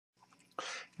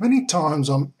Many times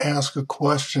I'm asked a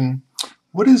question,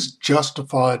 what does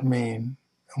justified mean?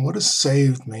 And what does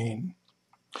saved mean?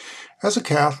 As a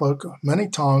Catholic, many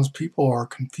times people are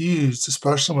confused,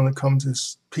 especially when it comes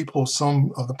to people of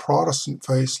some of the Protestant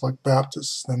faiths like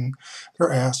Baptists, and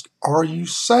they're asked, are you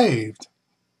saved?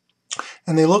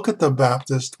 And they look at the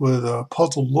Baptist with a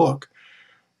puzzled look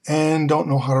and don't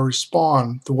know how to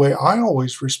respond. The way I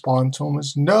always respond to them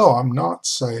is, no, I'm not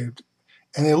saved.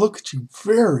 And they look at you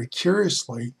very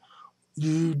curiously.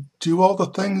 You do all the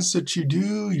things that you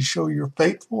do, you show you're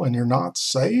faithful, and you're not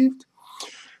saved?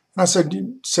 And I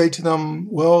say to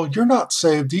them, well, you're not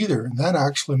saved either. And that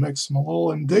actually makes them a little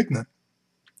indignant.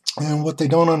 And what they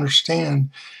don't understand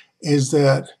is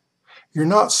that you're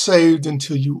not saved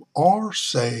until you are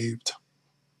saved.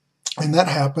 And that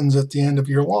happens at the end of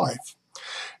your life.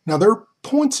 Now, there are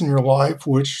points in your life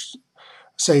which,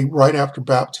 say, right after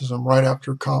baptism, right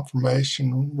after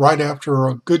confirmation, right after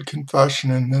a good confession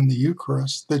and then the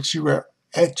Eucharist, that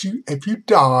if you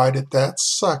died at that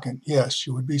second, yes,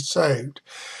 you would be saved.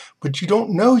 But you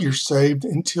don't know you're saved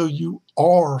until you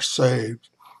are saved.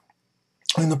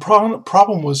 And the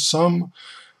problem with some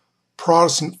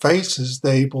Protestant faiths is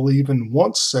they believe in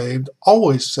once saved,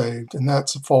 always saved, and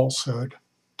that's a falsehood.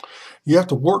 You have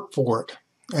to work for it.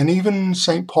 And even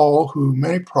St. Paul, who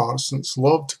many Protestants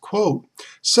love to quote,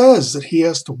 says that he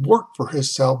has to work for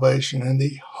his salvation and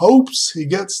he hopes he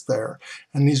gets there.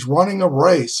 And he's running a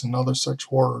race and other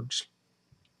such words.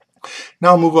 Now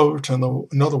I'll move over to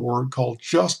another word called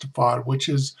justified, which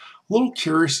is a little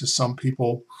curious to some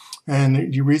people.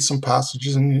 And you read some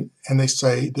passages and they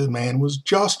say the man was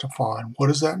justified. What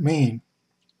does that mean?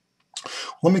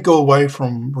 Let me go away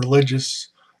from religious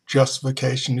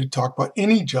justification to talk about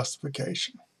any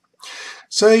justification.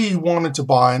 Say you wanted to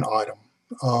buy an item,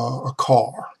 a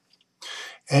car,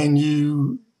 and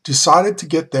you decided to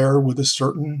get there with a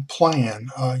certain plan.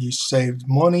 You saved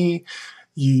money,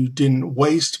 you didn't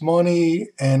waste money,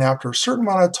 and after a certain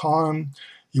amount of time,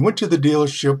 you went to the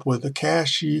dealership with the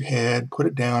cash you had, put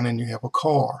it down, and you have a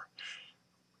car.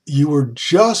 You were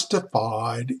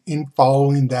justified in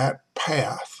following that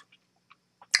path.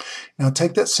 Now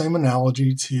take that same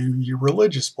analogy to your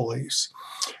religious beliefs.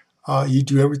 You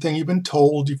do everything you've been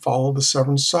told, you follow the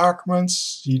 7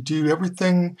 sacraments, you do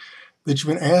everything that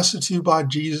you've been asked to do by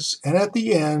Jesus, and at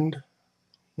the end,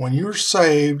 when you're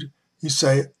saved, you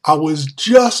say, I was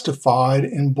justified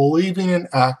in believing and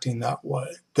acting that way.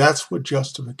 That's what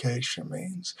justification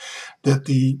means. That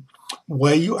the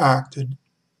way you acted,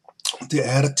 the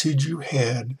attitude you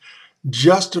had,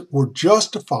 were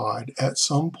justified at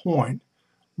some point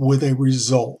with a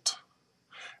result.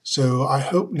 So I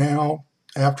hope now,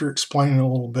 after explaining a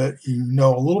little bit, you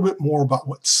know a little bit more about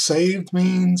what saved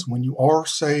means when you are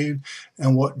saved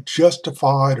and what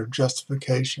justified or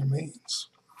justification means.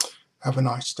 Have a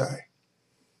nice day.